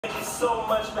so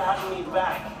much for having me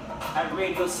back at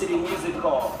Radio City Music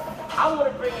Hall. I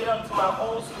want to bring it up to my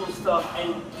old school stuff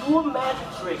and do a magic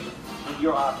trick with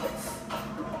your objects.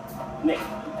 Nick,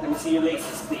 let me see your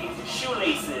laces, please. Your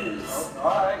shoelaces. Oh,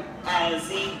 all right. As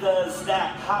he does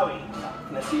that, Howie,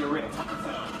 can I see your ring?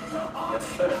 Yes,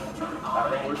 sir.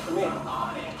 That ring works for me.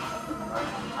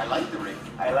 I like the ring.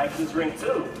 I like this ring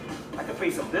too. I can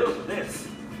pay some bills with this.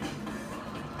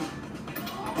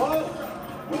 Whoa!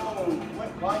 Whoa!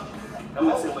 Why did you do that? I'm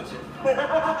messing with you.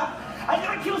 I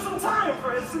gotta kill some time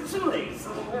for his shoelace.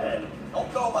 Oh, man.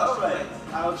 Don't go about Alright,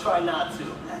 I'll try not to.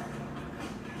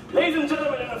 Ladies and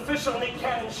gentlemen, an official Nick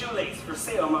Cannon shoelace for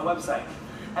sale on my website.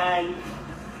 And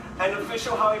an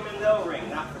official Howie Mendels ring,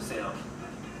 not for sale.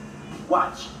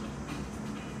 Watch.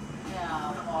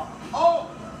 Yeah. Oh!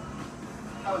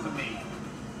 That was amazing.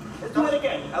 Let's do it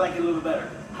again. I like it a little better.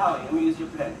 Howie, let me use your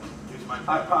pen. Here's my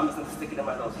I pen. promise not to stick it in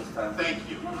my nose this time. Thank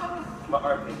you. My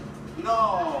art pen.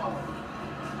 No!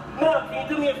 Now, can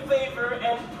you do me a favor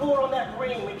and pull on that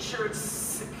ring, make sure it's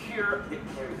secure.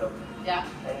 There we go. Yeah.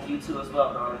 And you too as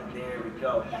well, darling. There we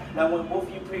go. Now, I want both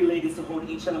of you pretty ladies to hold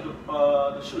each end of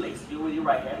the shoelace. You with your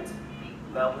right hand.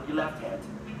 Now, with your left hand.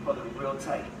 Hold it real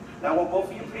tight. Now, I want both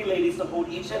of you pretty ladies to hold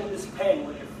each end of this pen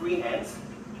with your free hands.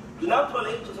 Do not pull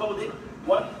it, just hold it.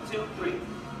 1, 2, 3.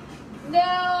 No!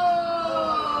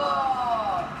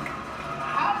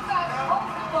 How's that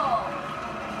possible?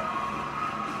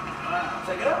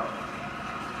 Check it out.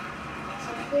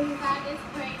 That is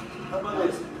crazy. How about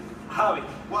this? Howie.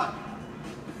 What?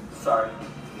 Sorry.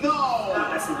 No!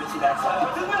 I'm messing with you that time.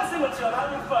 I'm just messing with you. I'm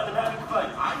having fun. I'm having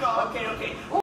fun. I know. Okay, okay.